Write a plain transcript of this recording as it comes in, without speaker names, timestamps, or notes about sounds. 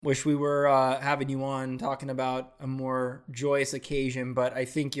Wish we were having you on talking about a more joyous occasion, but I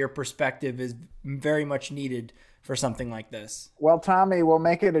think your perspective is very much needed for something like this. Well, Tommy will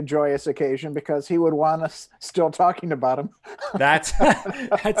make it a joyous occasion because he would want us still talking about him. That's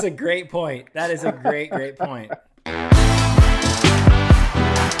that's a great point. That is a great point.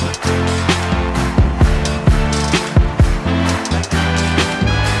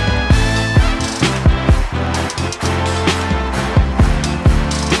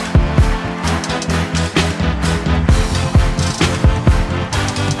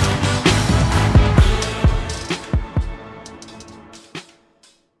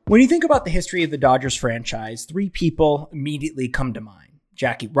 When you think about the history of the Dodgers franchise, three people immediately come to mind: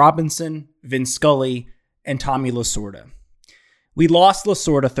 Jackie Robinson, Vin Scully, and Tommy Lasorda. We lost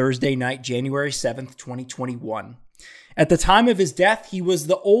Lasorda Thursday night, January 7th, 2021. At the time of his death, he was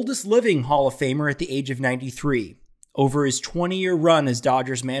the oldest living Hall of Famer at the age of 93. Over his 20-year run as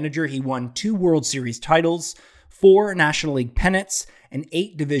Dodgers manager, he won 2 World Series titles, 4 National League pennants, and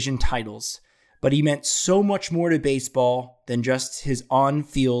 8 division titles. But he meant so much more to baseball than just his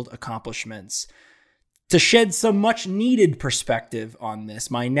on-field accomplishments. To shed some much-needed perspective on this,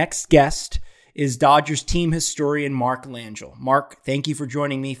 my next guest is Dodgers team historian Mark Langell. Mark, thank you for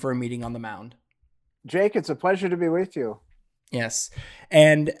joining me for a meeting on the mound. Jake, it's a pleasure to be with you. Yes.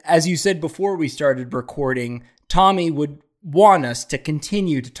 And as you said before we started recording, Tommy would want us to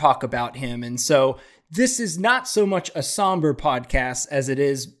continue to talk about him. And so this is not so much a somber podcast as it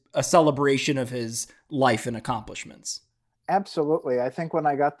is a celebration of his life and accomplishments. Absolutely. I think when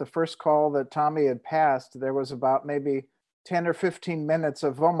I got the first call that Tommy had passed, there was about maybe 10 or 15 minutes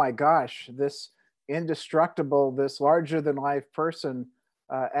of, oh my gosh, this indestructible, this larger than life person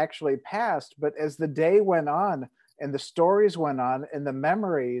actually passed. But as the day went on and the stories went on and the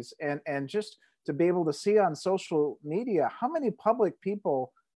memories and just to be able to see on social media how many public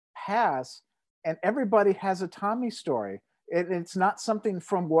people pass, and everybody has a Tommy story. It's not something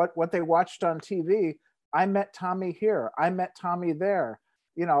from what they watched on TV. I met Tommy here. I met Tommy there.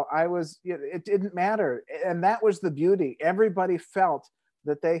 It didn't matter. And that was the beauty. Everybody felt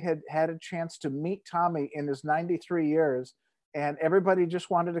that they had had a chance to meet Tommy in his 93 years. And everybody just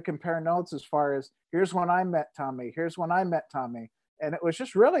wanted to compare notes as far as, here's when I met Tommy. Here's when I met Tommy. And it was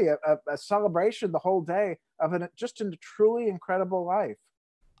just really a celebration the whole day of just a truly incredible life.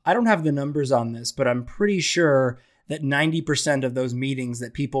 I don't have the numbers on this, but I'm pretty sure that 90% of those meetings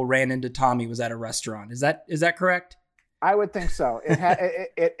that people ran into Tommy was at a restaurant. Is that correct? I would think so.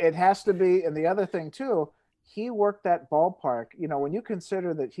 It has to be. And the other thing too, he worked that ballpark. You know, when you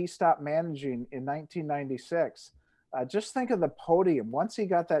consider that he stopped managing in 1996, just think of the podium. Once he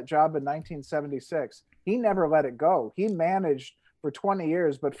got that job in 1976, he never let it go. He managed for 20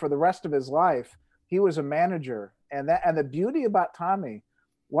 years, but for the rest of his life, he was a manager. And the beauty about Tommy,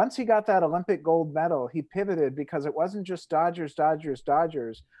 once he got that Olympic gold medal, he pivoted because it wasn't just Dodgers.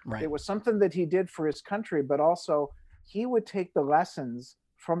 Right. It was something that he did for his country, but also he would take the lessons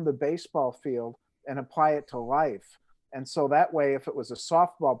from the baseball field and apply it to life. And so that way, if it was a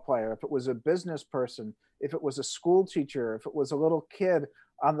softball player, if it was a business person, if it was a school teacher, if it was a little kid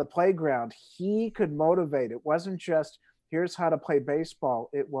on the playground, he could motivate. It wasn't just, here's how to play baseball.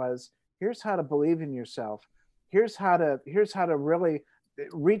 It was, here's how to believe in yourself. Here's how to really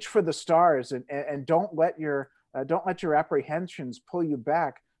reach for the stars, and don't let your apprehensions pull you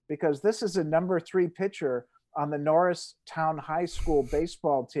back, because this is a number 3 pitcher on the Norristown High School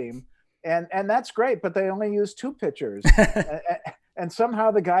baseball team, and that's great, but they only use 2 pitchers, and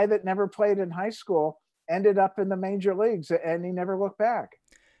somehow the guy that never played in high school ended up in the major leagues, and he never looked back.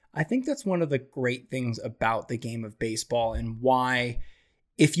 I think that's one of the great things about the game of baseball, and why,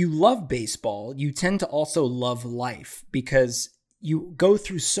 if you love baseball, you tend to also love life, because you go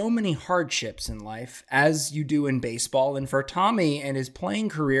through so many hardships in life as you do in baseball. And for Tommy and his playing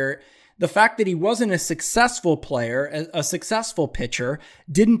career, the fact that he wasn't a successful player, a successful pitcher,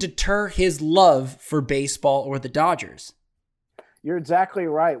 didn't deter his love for baseball or the Dodgers. You're exactly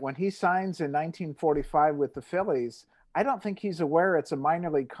right. When he signs in 1945 with the Phillies, I don't think he's aware it's a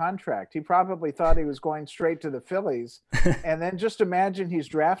minor league contract. He probably thought he was going straight to the Phillies. And then just imagine he's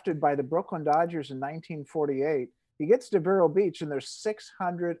drafted by the Brooklyn Dodgers in 1948. He gets to Vero Beach, and there's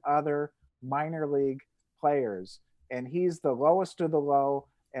 600 other minor league players, and he's the lowest of the low,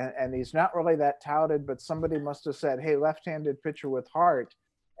 and he's not really that touted, but somebody must have said, hey, left-handed pitcher with heart,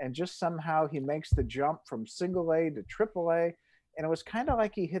 and just somehow he makes the jump from single A to triple A, and it was kind of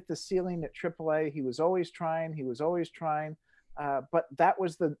like he hit the ceiling at triple A. He was always trying, but that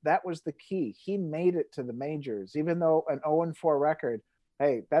was the key. He made it to the majors, even though an 0-4 record.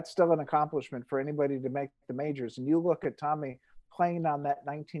 Hey, that's still an accomplishment for anybody to make the majors. And you look at Tommy playing on that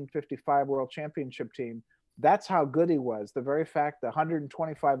 1955 World Championship team. That's how good he was. The very fact, the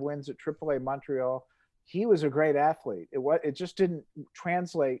 125 wins at AAA Montreal, he was a great athlete. It just didn't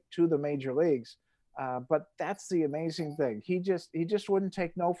translate to the major leagues. But that's the amazing thing. He just wouldn't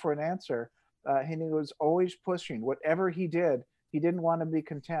take no for an answer. And he was always pushing. Whatever he didn't want to be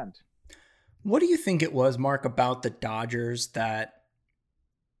content. What do you think it was, Mark, about the Dodgers that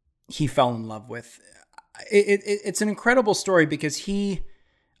he fell in love with? It's an incredible story because he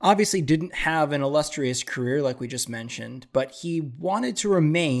obviously didn't have an illustrious career like we just mentioned, but he wanted to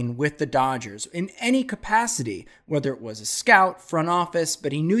remain with the Dodgers in any capacity, whether it was a scout, front office,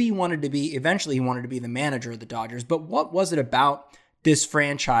 but he knew eventually he wanted to be the manager of the Dodgers. But what was it about this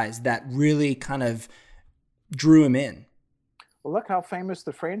franchise that really kind of drew him in? Well, look how famous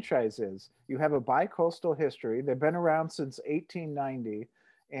the franchise is. You have a bi-coastal history. They've been around since 1890.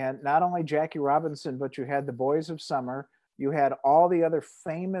 And not only Jackie Robinson, but you had the Boys of Summer. You had all the other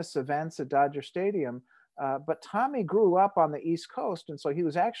famous events at Dodger Stadium. But Tommy grew up on the East Coast, and so he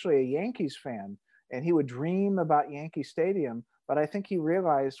was actually a Yankees fan. And he would dream about Yankee Stadium. But I think he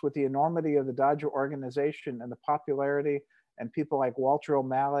realized with the enormity of the Dodger organization and the popularity and people like Walter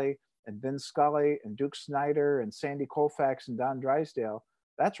O'Malley and Vin Scully and Duke Snider and Sandy Koufax and Don Drysdale,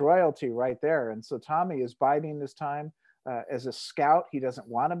 that's royalty right there. And so Tommy is biding his time. As a scout, he doesn't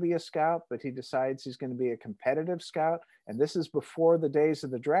want to be a scout, but he decides he's going to be a competitive scout. And this is before the days of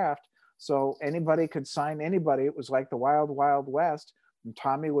the draft. So anybody could sign anybody. It was like the wild, wild west. And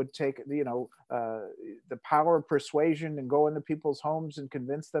Tommy would take, the power of persuasion and go into people's homes and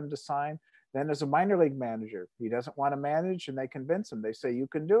convince them to sign. Then as a minor league manager, he doesn't want to manage and they convince him. They say, you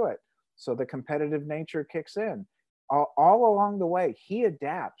can do it. So the competitive nature kicks in. All along the way, he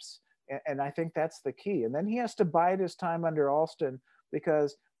adapts. And I think that's the key. And then he has to bide his time under Alston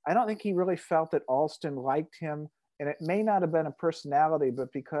because I don't think he really felt that Alston liked him. And it may not have been a personality,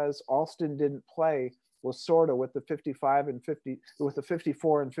 but because Alston didn't play Lasorda with the 54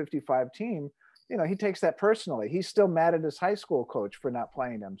 and 55 team, he takes that personally. He's still mad at his high school coach for not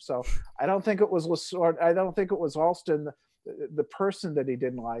playing him. So I don't think it was Lasorda. I don't think it was Alston, the person that he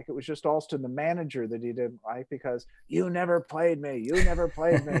didn't like. It was just Alston, the manager, that he didn't like because you never played me.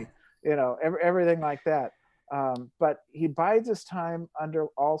 Everything like that. But he bides his time under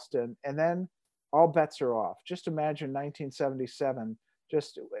Alston, and then all bets are off. Just imagine 1977.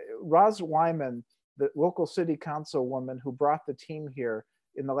 Just Roz Wyman, the local city council woman who brought the team here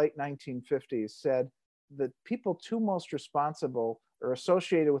in the late 1950s, said the people two most responsible or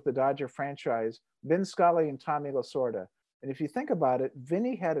associated with the Dodger franchise, Vin Scully and Tommy Lasorda. And if you think about it,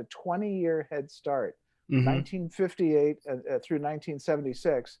 Vinny had a 20-year head start, 1958 through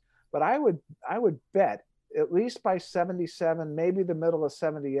 1976. But I would bet at least by 77, maybe the middle of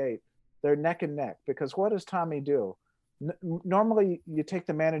 78, they're neck and neck. Because what does Tommy do? Normally, you take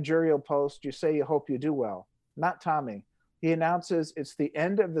the managerial post, you say you hope you do well. Not Tommy. He announces it's the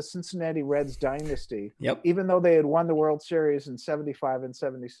end of the Cincinnati Reds dynasty. Yep. Even though they had won the World Series in 75 and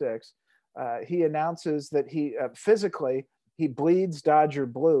 76, he announces that he physically, he bleeds Dodger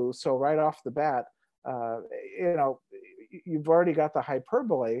blue. So right off the bat, you've already got the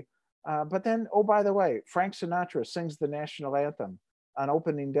hyperbole. But then, oh, by the way, Frank Sinatra sings the national anthem on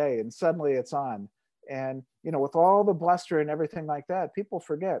opening day, and suddenly it's on. And, with all the bluster and everything like that, people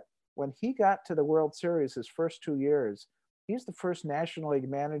forget when he got to the World Series his first 2 years, he's the first National League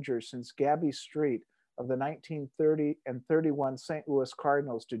manager since Gabby Street of the 1930 and 31 St. Louis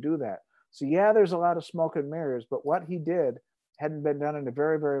Cardinals to do that. So, yeah, there's a lot of smoke and mirrors, but what he did hadn't been done in a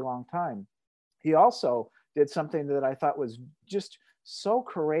very, very long time. He also did something that I thought was just so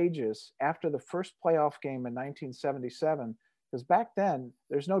courageous after the first playoff game in 1977, because back then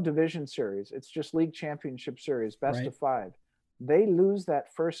there's no division series. It's just league championship series, best of five. They lose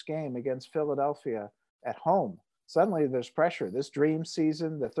that first game against Philadelphia at home. Suddenly there's pressure. This dream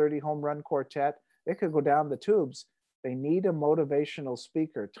season, the 30 home run quartet, it could go down the tubes. They need a motivational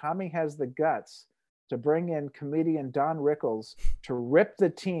speaker. Tommy has the guts to bring in comedian Don Rickles to rip the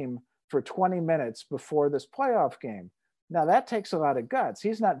team for 20 minutes before this playoff game. Now, that takes a lot of guts.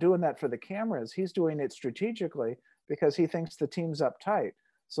 He's not doing that for the cameras. He's doing it strategically because he thinks the team's uptight.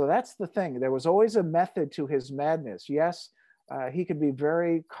 So that's the thing. There was always a method to his madness. Yes, he could be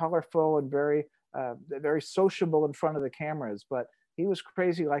very colorful and very sociable in front of the cameras, but he was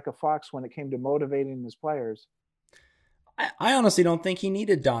crazy like a fox when it came to motivating his players. I honestly don't think he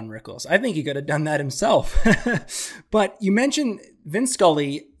needed Don Rickles. I think he could have done that himself. But you mentioned Vince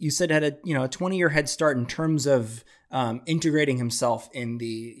Scully, you said had a 20-year head start in terms of integrating himself in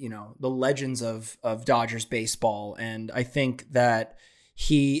the legends of Dodgers baseball. And I think that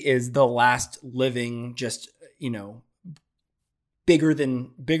he is the last living bigger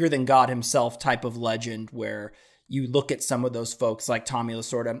than God himself type of legend, where you look at some of those folks like Tommy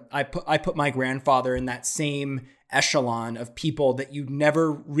Lasorda. I put my grandfather in that same echelon of people that you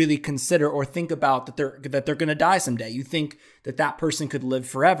never really consider or think about that they're going to die someday. You think that person could live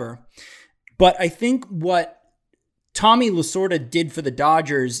forever. But I think what Tommy Lasorda did for the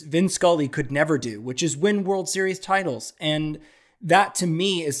Dodgers, Vin Scully could never do, which is win World Series titles. And that to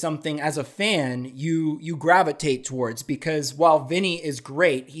me is something as a fan you gravitate towards, because while Vinny is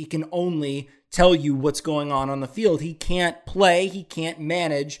great, he can only tell you what's going on the field. He can't play, he can't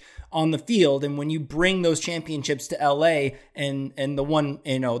manage on the field. And when you bring those championships to LA and the one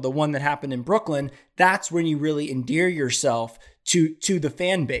that happened in Brooklyn, that's when you really endear yourself to the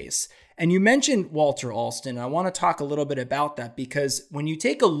fan base. And you mentioned Walter Alston. I want to talk a little bit about that, because when you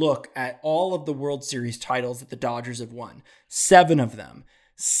take a look at all of the World Series titles that the Dodgers have won, 7 of them,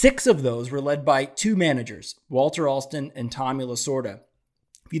 6 of those were led by 2 managers, Walter Alston and Tommy Lasorda.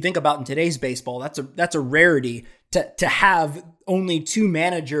 If you think about in today's baseball, that's a rarity to have only 2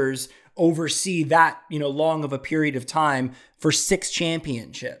 managers oversee that, long of a period of time for 6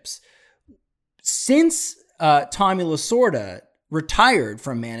 championships. Since Tommy Lasorda retired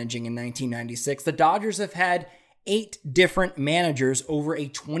from managing in 1996, the Dodgers have had 8 different managers over a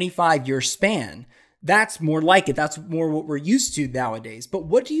 25-year span. That's more like it. That's more what we're used to nowadays. But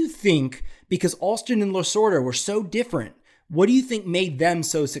what do you think, because Alston and Lasorda were so different, what do you think made them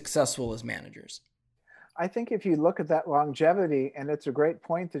so successful as managers? I think if you look at that longevity, and it's a great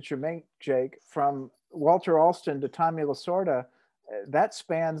point that you make, Jake, from Walter Alston to Tommy Lasorda, that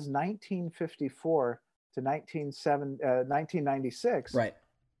spans 1954 to 1996. Right.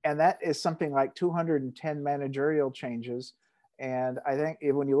 And that is something like 210 managerial changes. And I think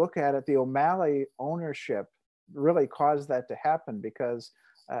when you look at it, the O'Malley ownership really caused that to happen, because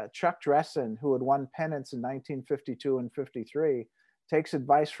Chuck Dressen, who had won pennants in 1952 and 53, takes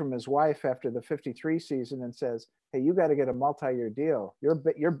advice from his wife after the 53 season and says, "Hey, you got to get a multi-year deal.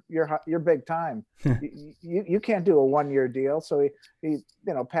 You're big time. you can't do a 1-year deal." So he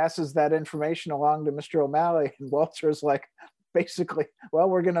passes that information along to Mr. O'Malley, and Walter's like, basically, "Well,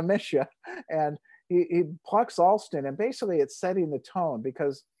 we're going to miss you." And he plucks Alston, and basically it's setting the tone,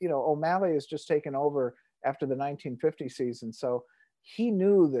 because O'Malley has just taken over after the 1950 season, so he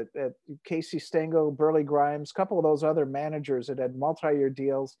knew that Casey Stengel, Burley Grimes, a couple of those other managers that had multi-year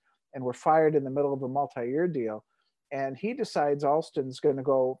deals and were fired in the middle of a multi-year deal. And he decides Alston's going to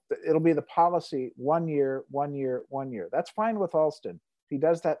go, it'll be the policy 1 year, 1 year, 1 year. That's fine with Alston. He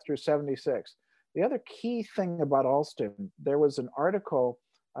does that through 76. The other key thing about Alston, there was an article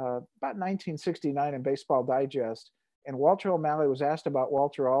about 1969 in Baseball Digest, and Walter O'Malley was asked about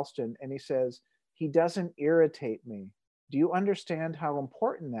Walter Alston, and he says, "He doesn't irritate me. Do you understand how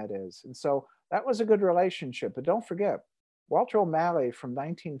important that is?" And so that was a good relationship. But don't forget, Walter O'Malley from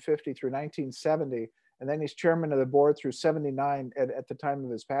 1950 through 1970, and then he's chairman of the board through 79 at the time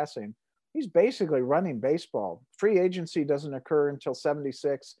of his passing. He's basically running baseball. Free agency doesn't occur until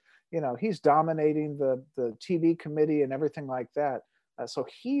 76. He's dominating the TV committee and everything like that. So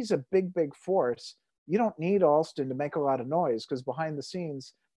he's a big, big force. You don't need Alston to make a lot of noise, because behind the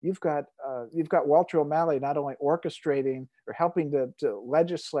scenes, you've got Walter O'Malley not only orchestrating or helping to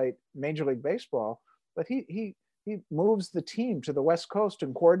legislate Major League Baseball, but he moves the team to the West Coast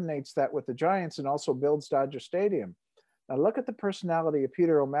and coordinates that with the Giants, and also builds Dodger Stadium. Now look at the personality of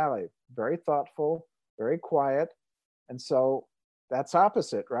Peter O'Malley. Very thoughtful, very quiet. And so that's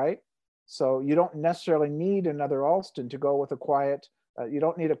opposite, right? So you don't necessarily need another Alston to go with a quiet, you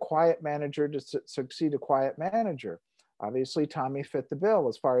don't need a quiet manager to succeed a quiet manager. Obviously, Tommy fit the bill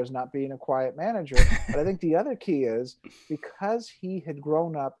as far as not being a quiet manager. But I think the other key is, because he had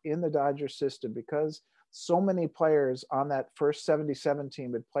grown up in the Dodger system, because so many players on that first 77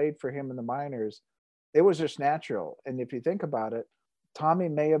 team had played for him in the minors, it was just natural. And if you think about it, Tommy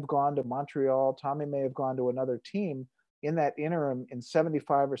may have gone to Montreal, Tommy may have gone to another team in that interim in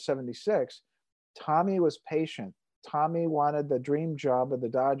 75 or 76. Tommy was patient. Tommy wanted the dream job of the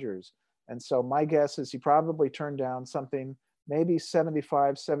Dodgers. And so my guess is he probably turned down something maybe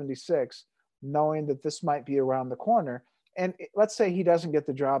 75, 76, knowing that this might be around the corner. And let's say he doesn't get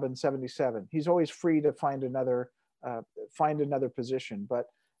the job in 77. He's always free to find another position. But,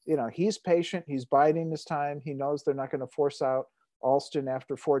 he's patient. He's biding his time. He knows they're not going to force out Alston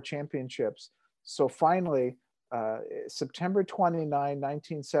after 4 championships. So finally, September 29,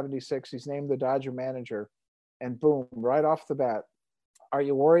 1976, he's named the Dodger manager. And boom, right off the bat, are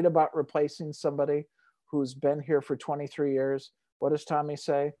you worried about replacing somebody who's been here for 23 years? What does Tommy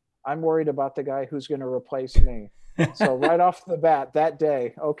say? "I'm worried about the guy who's going to replace me." So right off the bat that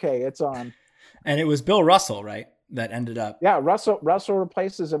day, okay, it's on. And it was Bill Russell, right? that ended up. Yeah, Russell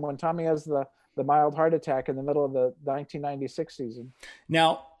replaces him when Tommy has the mild heart attack in the middle of the 1996 season.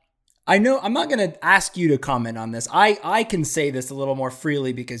 Now, I know I'm not going to ask you to comment on this. I can say this a little more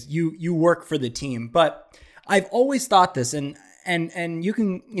freely because you work for the team, but I've always thought this, and you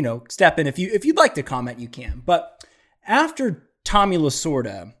can, step in if you'd like to comment, you can. But after Tommy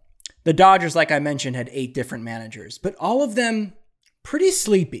Lasorda, the Dodgers, like I mentioned, had 8 different managers, but all of them pretty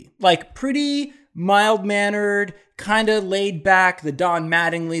sleepy, like pretty mild-mannered, kind of laid back, the Don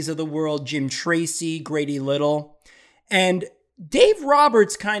Mattingleys of the world, Jim Tracy, Grady Little. And Dave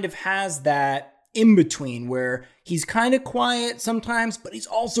Roberts kind of has that in-between where he's kind of quiet sometimes, but he's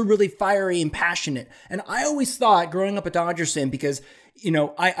also really fiery and passionate. And I always thought, growing up a Dodgers fan, because,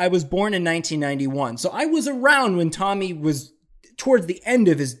 I was born in 1991, so I was around when Tommy was towards the end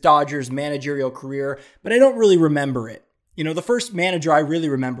of his Dodgers managerial career, but I don't really remember it. The first manager I really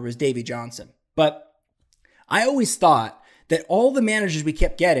remember was Davey Johnson. But I always thought that all the managers we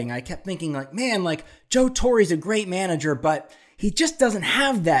kept getting, I kept thinking Joe Torre's a great manager, but he just doesn't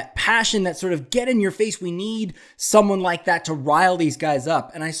have that passion, that sort of get in your face. We need someone like that to rile these guys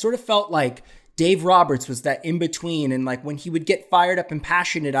up. And I sort of felt like Dave Roberts was that in between. And like when he would get fired up and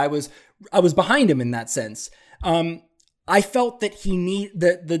passionate, I was behind him in that sense. I felt that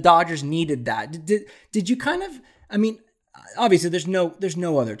the Dodgers needed that. Did you kind of, obviously there's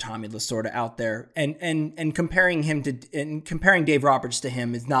no other Tommy Lasorda out there, and comparing Dave Roberts to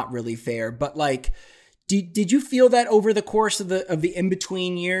him is not really fair. But like, did you feel that over the course of the in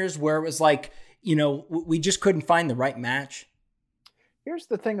between years where it was like, we just couldn't find the right match? Here's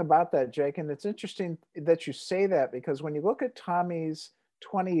the thing about that, Jake, and it's interesting that you say that, because when you look at Tommy's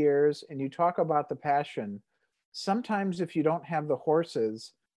 20 years and you talk about the passion, sometimes if you don't have the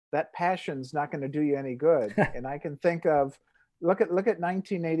horses, that passion's not going to do you any good. And I can think of, look at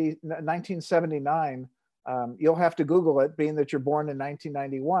 1979. You'll have to Google it, being that you're born in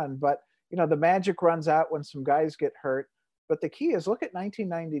 1991. But, the magic runs out when some guys get hurt. But the key is, look at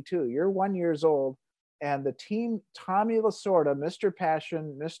 1992. You're 1 year old, and the team, Tommy Lasorda, Mr.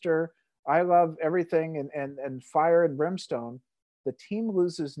 Passion, Mr. I love everything and fire and brimstone, the team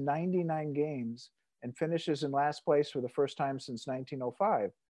loses 99 games and finishes in last place for the first time since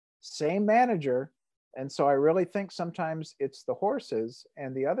 1905. Same manager. And so I really think sometimes it's the horses.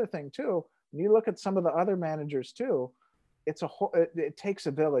 And the other thing too, when you look at some of the other managers too, it takes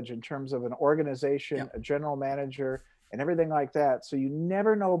a village in terms of an organization, Yep. a general manager, and everything like that. So you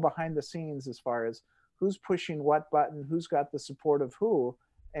never know behind the scenes as far as who's pushing what button, who's got the support of who.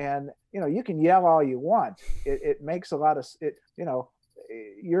 And, you can yell all you want. It makes a lot of it,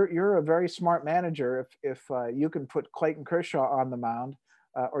 you're a very smart manager if you can put Clayton Kershaw on the mound,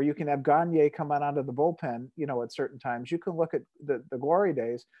 or you can have Gagne come on out of the bullpen, at certain times. You can look at the glory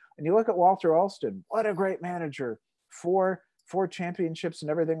days, and you look at Walter Alston. What a great manager! Four championships and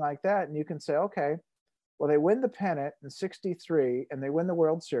everything like that. And you can say, okay, well, they win the pennant in 63 and they win the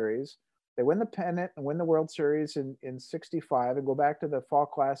World Series. They win the pennant and win the World Series in 65 and go back to the Fall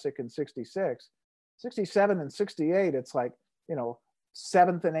Classic in 66. 67 and 68, it's like,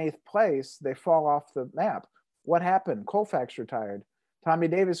 7th and 8th place, they fall off the map. What happened? Koufax retired. Tommy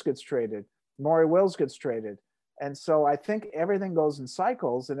Davis gets traded. Maury Wills gets traded. And so I think everything goes in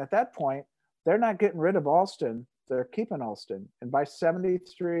cycles. And at that point, they're not getting rid of Alston. They're keeping Alston. And by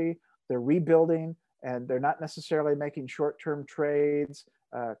 73, they're rebuilding, and they're not necessarily making short-term trades.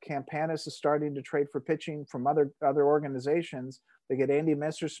 Campanis is starting to trade for pitching from other organizations. They get Andy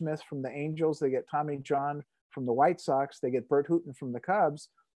Messersmith from the Angels. They get Tommy John from the White Sox. They get Bert Hooton from the Cubs.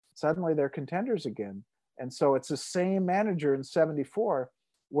 Suddenly they're contenders again. And so it's the same manager in 74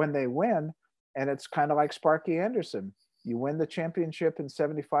 when they win. And it's kind of like Sparky Anderson. You win the championship in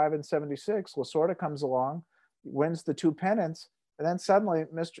 75 and 76. Lasorda comes along, wins the 2 pennants. And then suddenly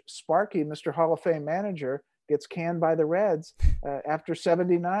Mr. Sparky, Mr. Hall of Fame manager, gets canned by the Reds after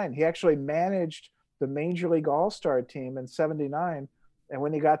 79. He actually managed the Major League All-Star team in 79. And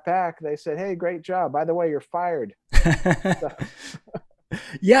when he got back, they said, hey, great job. By the way, you're fired.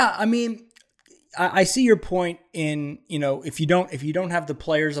 Yeah, I see your point in, if you don't have the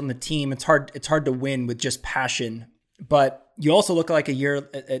players on the team, it's hard to win with just passion. But you also look like a year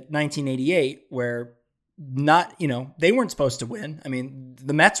at 1988 where they weren't supposed to win.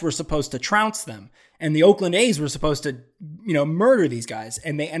 The Mets were supposed to trounce them, and the Oakland A's were supposed to, murder these guys.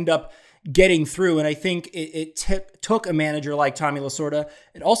 And they end up, getting through. And I think it took a manager like Tommy Lasorda.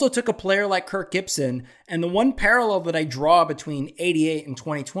 It also took a player like Kirk Gibson. And the one parallel that I draw between 88 and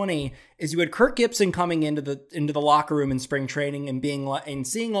 2020 is you had Kirk Gibson coming into the locker room in spring training and being like, and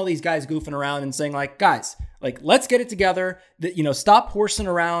seeing all these guys goofing around and saying like, guys, like, let's get it together. That, stop horsing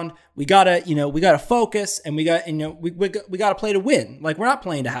around. We gotta focus, and we gotta play to win. Like, we're not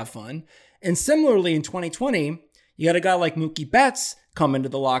playing to have fun. And similarly in 2020, you got a guy like Mookie Betts come into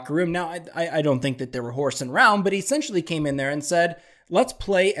the locker room. Now, I don't think that they were horsing around, but he essentially came in there and said, let's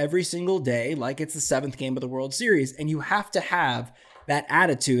play every single day like it's the 7th game of the World Series. And you have to have that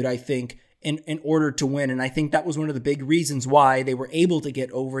attitude, I think, in order to win. And I think that was one of the big reasons why they were able to get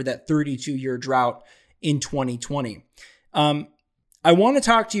over that 32-year drought in 2020. I want to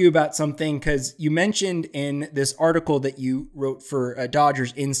talk to you about something because you mentioned in this article that you wrote for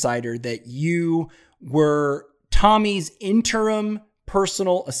Dodgers Insider that you were Tommy's interim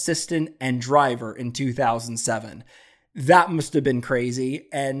personal assistant and driver in 2007. That must have been crazy.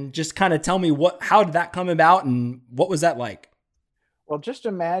 And just kind of tell me how did that come about and what was that like? Well, just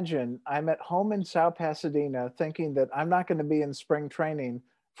imagine I'm at home in South Pasadena thinking that I'm not going to be in spring training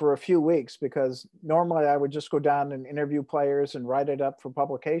for a few weeks because normally I would just go down and interview players and write it up for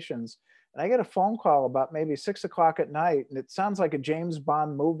publications. And I get a phone call about maybe 6 o'clock at night, and it sounds like a James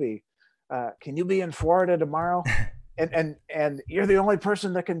Bond movie. Can you be in Florida tomorrow? And you're the only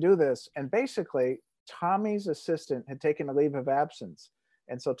person that can do this. And basically, Tommy's assistant had taken a leave of absence.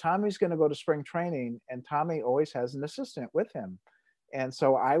 And so Tommy's going to go to spring training, and Tommy always has an assistant with him. And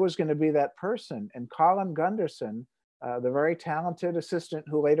so I was going to be that person. And Colin Gunderson, the very talented assistant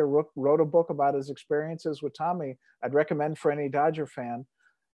who later wrote a book about his experiences with Tommy, I'd recommend for any Dodger fan.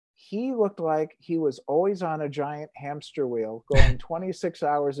 He looked like he was always on a giant hamster wheel going 26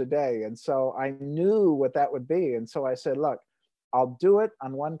 hours a day. And so I knew what that would be. And so I said, look, I'll do it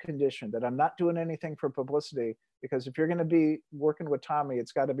on one condition, that I'm not doing anything for publicity, because if you're going to be working with Tommy,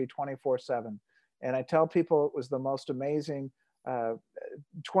 it's got to be 24/7. And I tell people it was the most amazing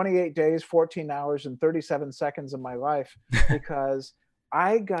 28 days, 14 hours, and 37 seconds of my life, because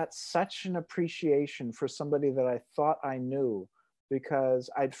I got such an appreciation for somebody that I thought I knew, because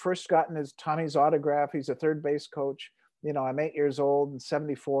I'd first gotten Tommy's autograph. He's a third base coach. I'm 8 years old and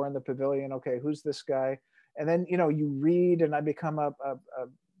 74 in the pavilion. Okay, who's this guy? And then, you read, and I become a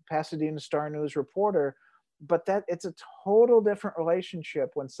Pasadena Star-News reporter. But it's a total different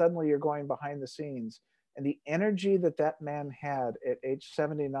relationship when suddenly you're going behind the scenes. And the energy that man had at age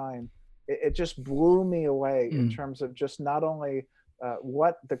 79, it just blew me away in terms of just not only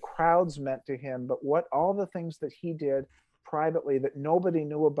what the crowds meant to him, but what all the things that he did privately that nobody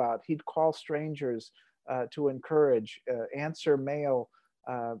knew about. He'd call strangers to encourage, answer mail,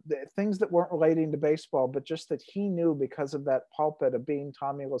 things that weren't relating to baseball, but just that he knew because of that pulpit of being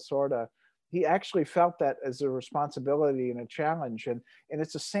Tommy Lasorda. He actually felt that as a responsibility and a challenge. And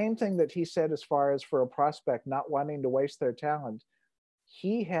it's the same thing that he said as far as for a prospect not wanting to waste their talent.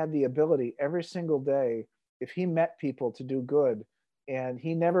 He had the ability every single day, if he met people, to do good. And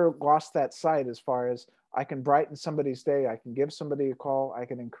he never lost that sight as far as, I can brighten somebody's day, I can give somebody a call, I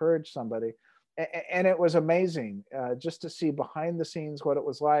can encourage somebody. And it was amazing just to see behind the scenes what it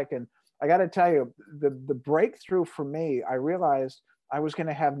was like. And I got to tell you, the breakthrough for me, I realized I was going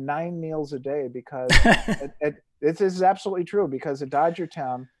to have 9 meals a day, because this is absolutely true, because at Dodger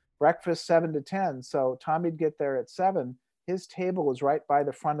Town, breakfast 7 to 10. So Tommy'd get there at 7. His table was right by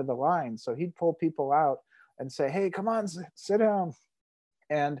the front of the line. So he'd pull people out and say, hey, come on, sit down.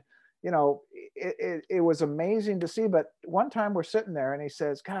 And, it was amazing to see. But one time we're sitting there and he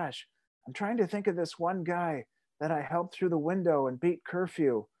says, gosh, I'm trying to think of this one guy that I helped through the window and beat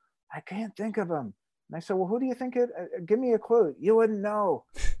curfew. I can't think of him. And I said, well, who do you think give me a clue. You wouldn't know.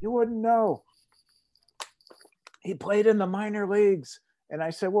 You wouldn't know. He played in the minor leagues. And I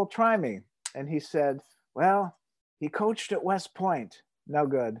said, well, try me. And he said, well, he coached at West Point. No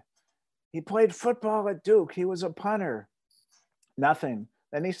good. He played football at Duke. He was a punter. Nothing.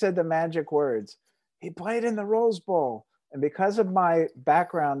 Then he said the magic words. He played in the Rose Bowl. And because of my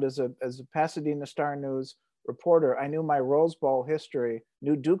background as a Pasadena Star-News reporter, I knew my Rose Bowl history,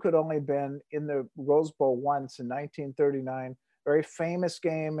 knew Duke had only been in the Rose Bowl once in 1939, very famous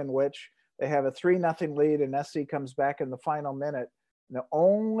game in which they have a 3-0 lead and SC comes back in the final minute. And the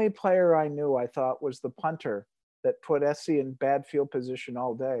only player I knew, I thought, was the punter that put SC in bad field position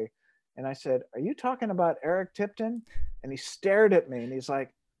all day. And I said, are you talking about Eric Tipton? And he stared at me and he's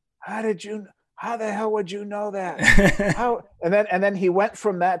like, how the hell would you know that? How? And then he went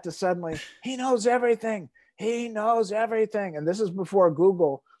from that to suddenly, he knows everything. He knows everything. And this is before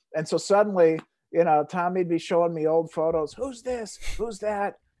Google. And so suddenly, Tommy'd be showing me old photos. Who's this? Who's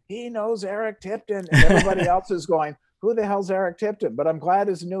that? he knows Eric Tipton. And everybody else is going, who the hell's Eric Tipton? But I'm glad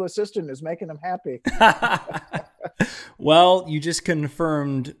his new assistant is making him happy. Well, you just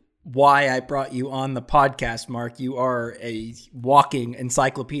confirmed why I brought you on the podcast, Mark. You are a walking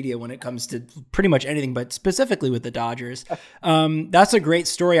encyclopedia when it comes to pretty much anything, but specifically with the Dodgers. That's a great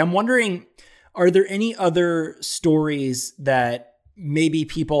story. I'm wondering, are there any other stories that maybe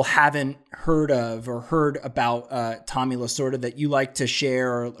people haven't heard of or heard about Tommy Lasorda that you like to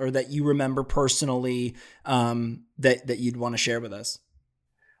share, or that you remember personally that you'd want to share with us?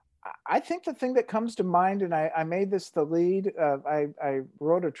 I think the thing that comes to mind, and I made this the lead, I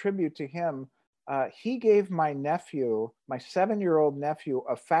wrote a tribute to him. He gave my nephew, my 7-year-old nephew,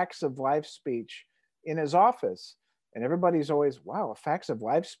 a facts of life speech in his office. And everybody's always, wow, a facts of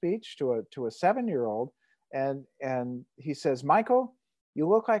life speech to a 7-year-old. And he says, Michael, you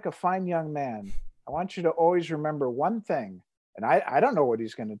look like a fine young man. I want you to always remember one thing. And I don't know what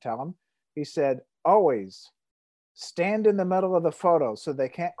he's going to tell him. He said, always stand in the middle of the photo so they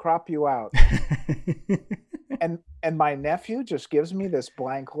can't crop you out. and my nephew just gives me this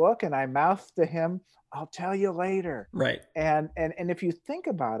blank look, and I mouth to him, I'll tell you later. Right. And if you think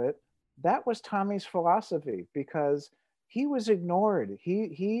about it, that was Tommy's philosophy, because he was ignored.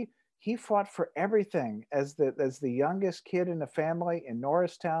 He fought for everything as the youngest kid in the family in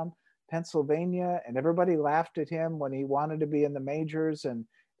Norristown, Pennsylvania, and everybody laughed at him when he wanted to be in the majors,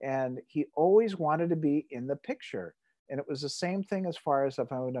 and he always wanted to be in the picture. And it was the same thing as far as,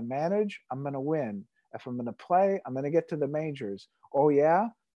 if I'm going to manage, I'm going to win. If I'm going to play, I'm going to get to the majors. Oh yeah,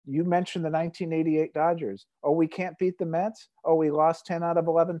 you mentioned the 1988 Dodgers. Oh, we can't beat the Mets. Oh, we lost 10 out of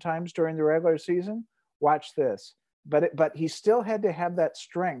 11 times during the regular season. Watch this. But he still had to have that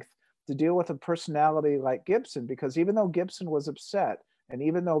strength to deal with a personality like Gibson, because even though Gibson was upset, and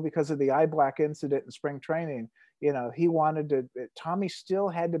even though because of the eye black incident in spring training, he wanted to, Tommy still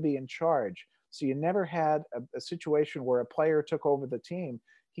had to be in charge. So you never had a situation where a player took over the team.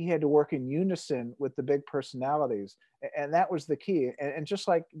 He had to work in unison with the big personalities. And that was the key. And just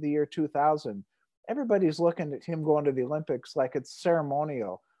like the year 2000, everybody's looking at him going to the Olympics like it's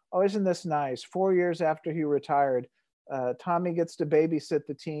ceremonial. Oh, isn't this nice? 4 years after he retired, Tommy gets to babysit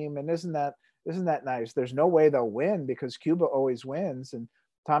the team. And isn't that nice? There's no way they'll win because Cuba always wins. And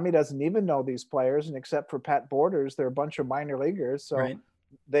Tommy doesn't even know these players. And except for Pat Borders, they're a bunch of minor leaguers. So right.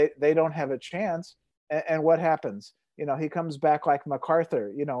 They don't have a chance. And what happens? He comes back like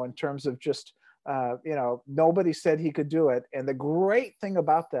MacArthur, in terms of just, nobody said he could do it. And the great thing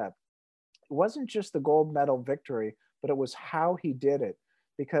about that, it wasn't just the gold medal victory, but it was how he did it.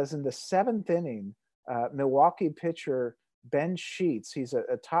 Because in the 7th inning, Milwaukee pitcher Ben Sheets, he's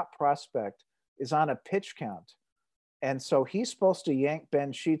a top prospect, is on a pitch count. And so he's supposed to yank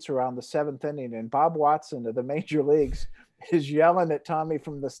Ben Sheets around the 7th inning. And Bob Watson of the major leagues is yelling at Tommy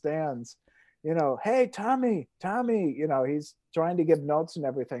from the stands, hey, Tommy, he's trying to give notes and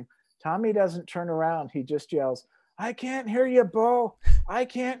everything. Tommy doesn't turn around. He just yells, I can't hear you, Bo. I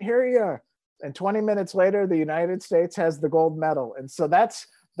can't hear you. And 20 minutes later, the United States has the gold medal. And so that's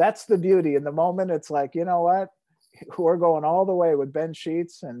the beauty. In the moment, it's like, you know what? We're going all the way with Ben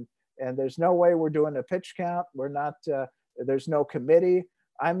Sheets, and there's no way we're doing a pitch count. We're not, there's no committee.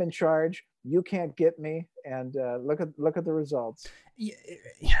 I'm in charge. You can't get me. And look at the results.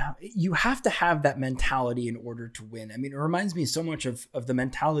 Yeah, you have to have that mentality in order to win. I mean, it reminds me so much of the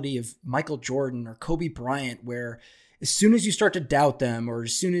mentality of Michael Jordan or Kobe Bryant, where as soon as you start to doubt them, or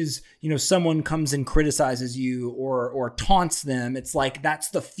as soon as, someone comes and criticizes you or taunts them, it's like that's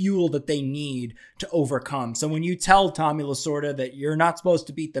the fuel that they need to overcome. So when you tell Tommy Lasorda that you're not supposed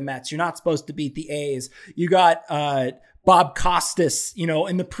to beat the Mets, you're not supposed to beat the A's, you got Bob Costas, in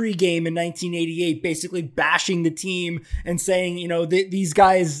the pregame in 1988, basically bashing the team and saying, these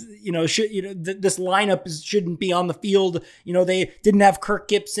guys, this lineup shouldn't be on the field. They didn't have Kirk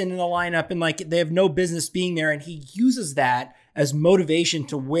Gibson in the lineup, and like they have no business being there. And he uses that as motivation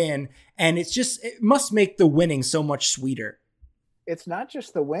to win. And it must make the winning so much sweeter. It's not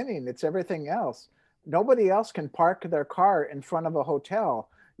just the winning, it's everything else. Nobody else can park their car in front of a hotel.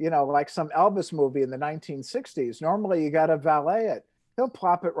 Like some Elvis movie in the 1960s. Normally you got to valet it. He'll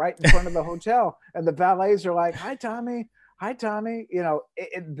plop it right in front of the hotel. And the valets are like, hi, Tommy. Hi, Tommy.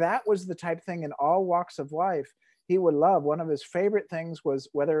 That was the type of thing in all walks of life he would love. One of his favorite things was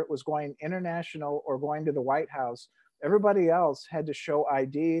whether it was going international or going to the White House, everybody else had to show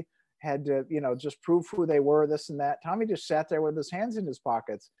ID, had to, just prove who they were, this and that. Tommy just sat there with his hands in his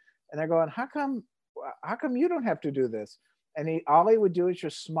pockets. And they're going, how come you don't have to do this? And all he would do is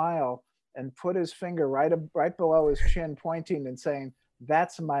just smile and put his finger right below his chin, pointing and saying,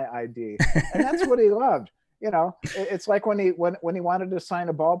 that's my ID. And that's what he loved. It's like when he wanted to sign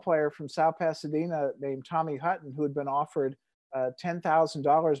a ball player from South Pasadena named Tommy Hutton, who had been offered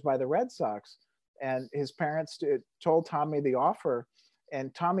 $10,000 by the Red Sox, and his parents told Tommy the offer,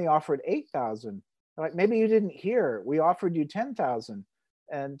 and Tommy offered 8,000. Like, maybe you didn't hear. We offered you 10,000.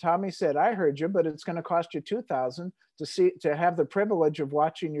 And Tommy said, I heard you, but it's going to cost you 2,000 to have the privilege of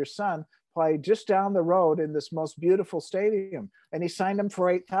watching your son play just down the road in this most beautiful stadium. And he signed him for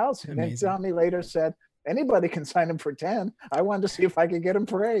 8,000. And Tommy later said, anybody can sign him for 10. I wanted to see if I could get him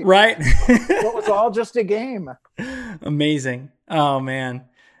for 8. Right. It was all just a game. Amazing. Oh man.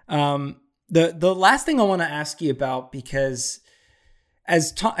 The last thing I want to ask you about, because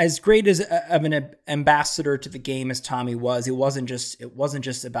as great as of an ambassador to the game as Tommy was, it wasn't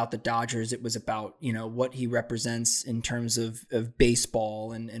just about the Dodgers. It was about, what he represents in terms of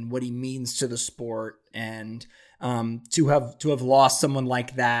baseball and what he means to the sport. And to have lost someone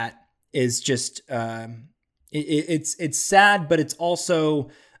like that is just it's sad, but it's also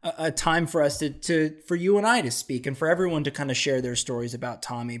a time for us for you and I to speak, and for everyone to kind of share their stories about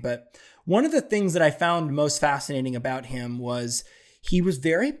Tommy. But one of the things that I found most fascinating about him was he was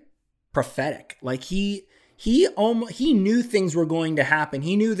very prophetic. Like he knew things were going to happen.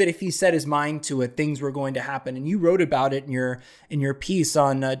 He knew that if he set his mind to it, things were going to happen. And you wrote about it in your piece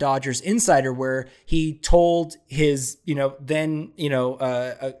on Dodgers Insider, where he told his,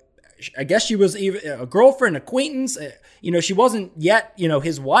 I guess she was even a girlfriend, acquaintance. She wasn't yet,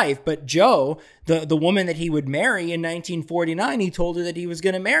 his wife, but Joe, the woman that he would marry in 1949, he told her that he was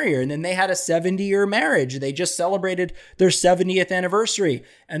going to marry her. And then they had a 70-year marriage. They just celebrated their 70th anniversary.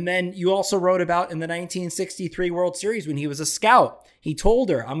 And then you also wrote about in the 1963 World Series when he was a scout, he told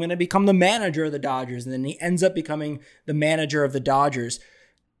her, I'm going to become the manager of the Dodgers. And then he ends up becoming the manager of the Dodgers.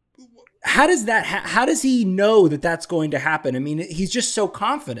 How does he know that that's going to happen? I mean, he's just so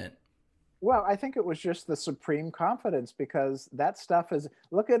confident. Well, I think it was just the supreme confidence, because that stuff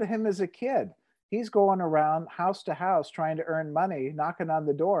look at him as a kid. He's going around house to house trying to earn money, knocking on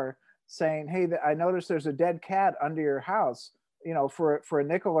the door saying, hey, I noticed there's a dead cat under your house. For a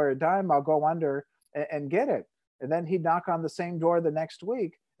nickel or a dime, I'll go under and get it. And then he'd knock on the same door the next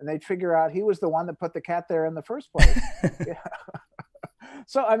week, and they'd figure out he was the one that put the cat there in the first place.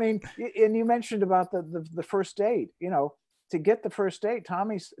 So, I mean, and you mentioned about the first date, to get the first date,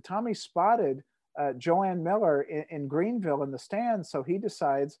 Tommy spotted Joanne Miller in Greenville in the stands. So he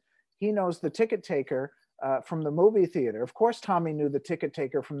decides he knows the ticket taker from the movie theater. Of course, Tommy knew the ticket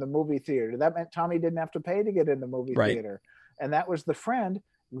taker from the movie theater. That meant Tommy didn't have to pay to get in the movie theater. And that was the friend,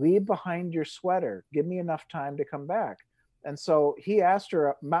 leave behind your sweater. Give me enough time to come back. And so he asked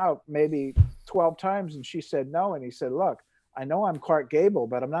her out maybe 12 times, and she said no. And he said, look, I know I'm Clark Gable,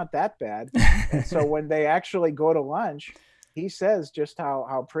 but I'm not that bad. And so when they actually go to lunch, he says just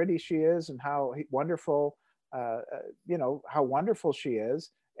how pretty she is and how wonderful, how wonderful she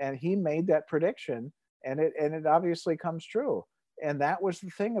is. And he made that prediction, and it obviously comes true. And that was the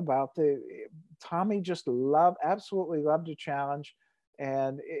thing about Tommy just absolutely loved a challenge.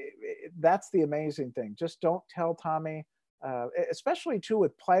 And that's the amazing thing. Just don't tell Tommy, especially too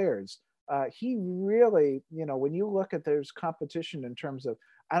with players. He really, when you look at there's competition in terms of,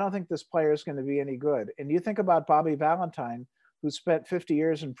 I don't think this player is going to be any good. And you think about Bobby Valentine, who spent 50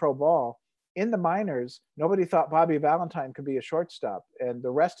 years in pro ball. In the minors, nobody thought Bobby Valentine could be a shortstop. And the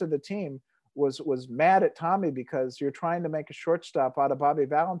rest of the team was mad at Tommy because you're trying to make a shortstop out of Bobby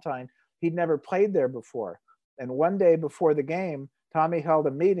Valentine. He'd never played there before. And one day before the game, Tommy held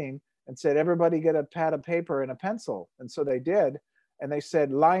a meeting and said, everybody get a pad of paper and a pencil. And so they did. And they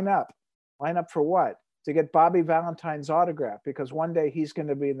said, line up. Line up for what? To get Bobby Valentine's autograph, because one day he's going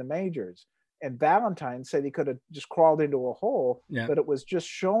to be in the majors. And Valentine said he could have just crawled into a hole, but it was just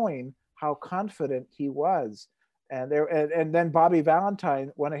showing how confident he was. And then Bobby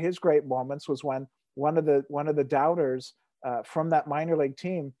Valentine, one of his great moments was when one of the doubters from that minor league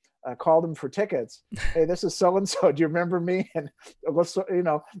team called him for tickets. Hey, this is so-and-so. Do you remember me? And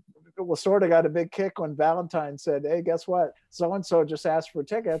Lasorda got a big kick when Valentine said, hey, guess what? So-and-so just asked for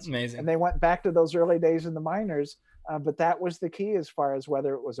tickets. Amazing. And they went back to those early days in the minors. But that was the key as far as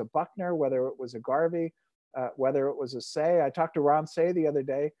whether it was a Buckner, whether it was a Garvey, whether it was a Say. I talked to Ron Say the other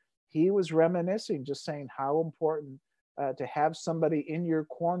day. He was reminiscing, just saying how important to have somebody in your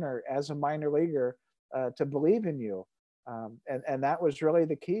corner as a minor leaguer to believe in you. And that was really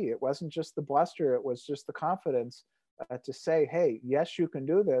the key. It wasn't just the bluster. It was just the confidence to say, hey, yes, you can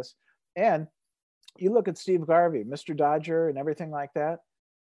do this. And you look at Steve Garvey, Mr. Dodger and everything like that.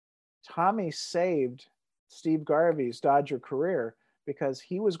 Tommy saved Steve Garvey's Dodger career because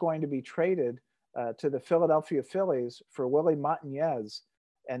he was going to be traded to the Philadelphia Phillies for Willie Montañez.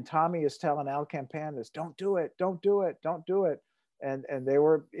 And Tommy is telling Al Campanis, don't do it, don't do it, don't do it. And they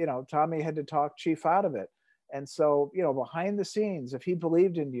were, Tommy had to talk Chief out of it. And so, behind the scenes, if he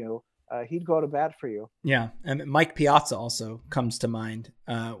believed in you, he'd go to bat for you. Yeah. And Mike Piazza also comes to mind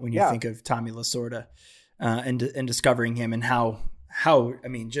when you think of Tommy Lasorda and discovering him, and how,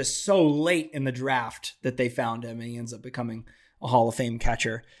 just so late in the draft that they found him, and he ends up becoming a Hall of Fame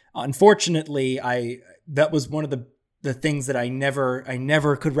catcher. Unfortunately, that was one of the things that I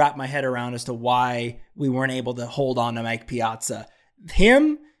never could wrap my head around as to why we weren't able to hold on to Mike Piazza.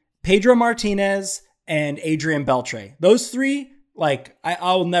 Him, Pedro Martinez, and Adrian Beltre. Those three,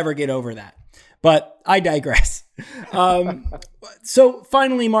 I'll never get over that. But I digress. So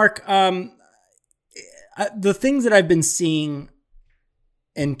finally, Mark, the things that I've been seeing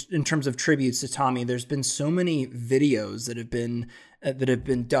in terms of tributes to Tommy, there's been so many videos that have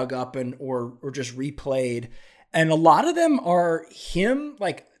been dug up or just replayed. And a lot of them are him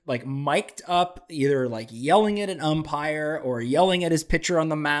like mic'd up, either yelling at an umpire or yelling at his pitcher on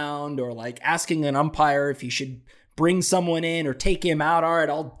the mound, or asking an umpire if he should bring someone in or take him out. All right,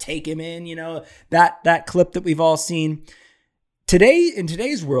 I'll take him in, that clip that we've all seen. Today, in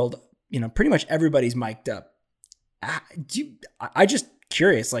today's world, pretty much everybody's mic'd up. I just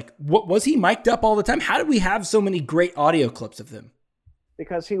curious, what was he mic'd up all the time? How did we have so many great audio clips of him?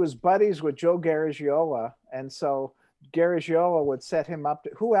 Because he was buddies with Joe Garagiola, and so Garagiola would set him up.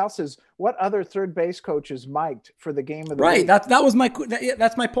 What other third base coach is mic'd for the game of the week? That's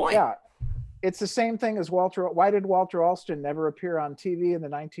my point. Yeah. It's the same thing as Walter. Why did Walter Alston never appear on TV in the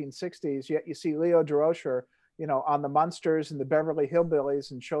 1960s? Yet you see Leo Durocher, on the Munsters and the Beverly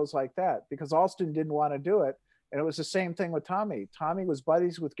Hillbillies and shows like that, because Alston didn't want to do it. And it was the same thing with Tommy. Tommy was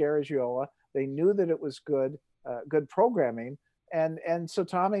buddies with Garagiola. They knew that it was good programming. And so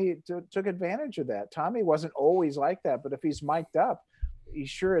Tommy took advantage of that. Tommy wasn't always like that, but if he's mic'd up, he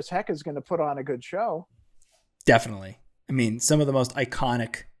sure as heck is going to put on a good show. Definitely. Some of the most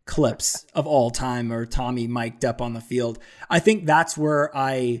iconic clips of all time are Tommy mic'd up on the field. I think that's where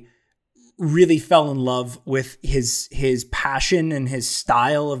I really fell in love with his passion and his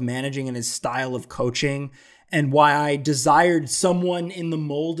style of managing and his style of coaching, and why I desired someone in the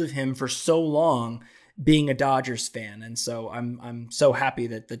mold of him for so long, being a Dodgers fan. And so I'm so happy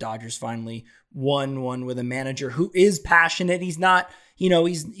that the Dodgers finally won one with a manager who is passionate. He's not,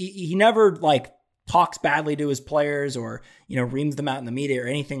 he never talks badly to his players or, reams them out in the media or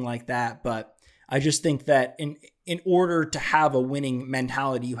anything like that. But I just think that in order to have a winning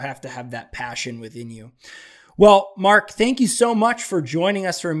mentality, you have to have that passion within you. Well, Mark, thank you so much for joining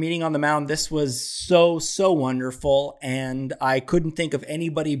us for a meeting on the mound. This was so, so wonderful. And I couldn't think of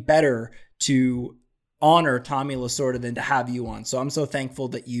anybody better to honor Tommy Lasorda than to have you on. So I'm so thankful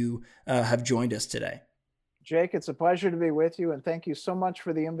that you have joined us today. Jake, it's a pleasure to be with you, and thank you so much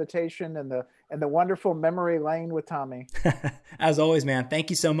for the invitation and the wonderful memory lane with Tommy. As always, man. Thank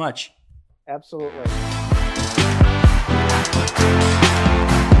you so much. Absolutely.